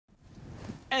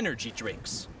energy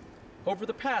drinks. Over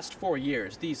the past 4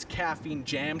 years, these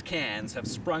caffeine-jammed cans have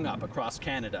sprung up across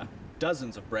Canada.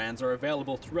 Dozens of brands are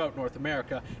available throughout North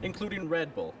America, including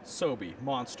Red Bull, Sobe,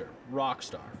 Monster,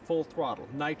 Rockstar, Full Throttle,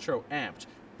 Nitro Amped,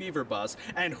 Beaver Buzz,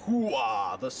 and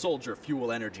Hoo-ah, the Soldier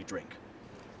Fuel energy drink.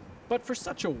 But for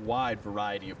such a wide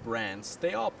variety of brands,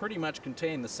 they all pretty much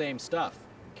contain the same stuff: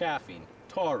 caffeine,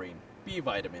 taurine, B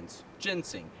vitamins,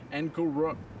 ginseng, and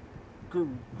guarana.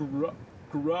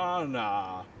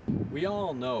 We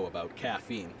all know about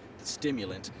caffeine, the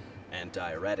stimulant and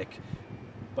diuretic.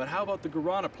 But how about the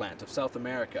guarana plant of South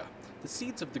America? The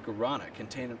seeds of the guarana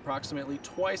contain approximately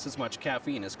twice as much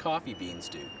caffeine as coffee beans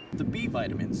do. The B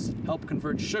vitamins help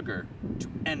convert sugar to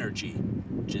energy.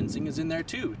 Ginseng is in there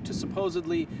too, to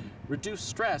supposedly reduce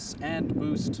stress and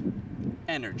boost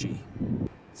energy.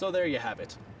 So there you have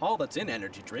it. All that's in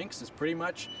energy drinks is pretty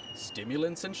much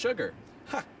stimulants and sugar.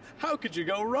 Ha! How could you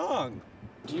go wrong?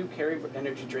 Do you carry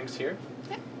energy drinks here?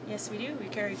 Yeah. Yes, we do. We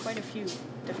carry quite a few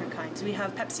different kinds. We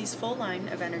have Pepsi's full line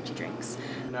of energy drinks.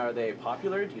 And are they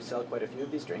popular? Do you sell quite a few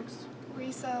of these drinks?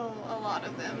 We sell a lot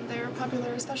of them. They're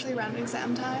popular, especially around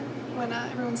exam time when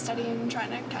everyone's studying and trying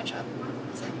to catch up.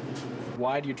 So.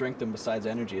 Why do you drink them besides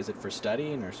energy? Is it for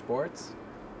studying or sports?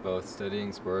 Both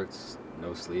studying, sports,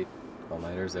 no sleep,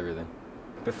 all-nighters, everything.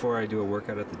 Before I do a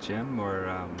workout at the gym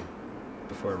or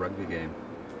before a rugby game?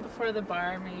 Before the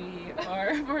bar, maybe,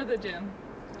 or before the gym.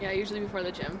 Yeah, usually before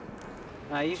the gym.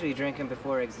 I usually drink them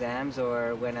before exams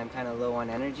or when I'm kind of low on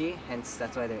energy, hence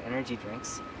that's why they're energy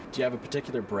drinks. Do you have a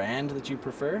particular brand that you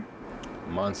prefer?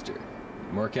 Monster.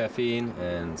 More caffeine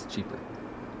and cheaper.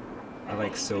 I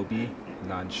like Sobe,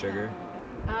 non-sugar.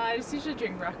 I just usually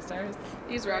drink Rockstars.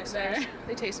 These Rockstars,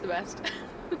 they taste the best.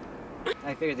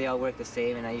 I figure they all work the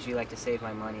same, and I usually like to save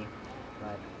my money.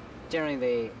 But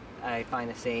generally I find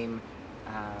the same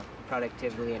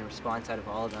productivity and response out of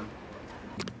all of them.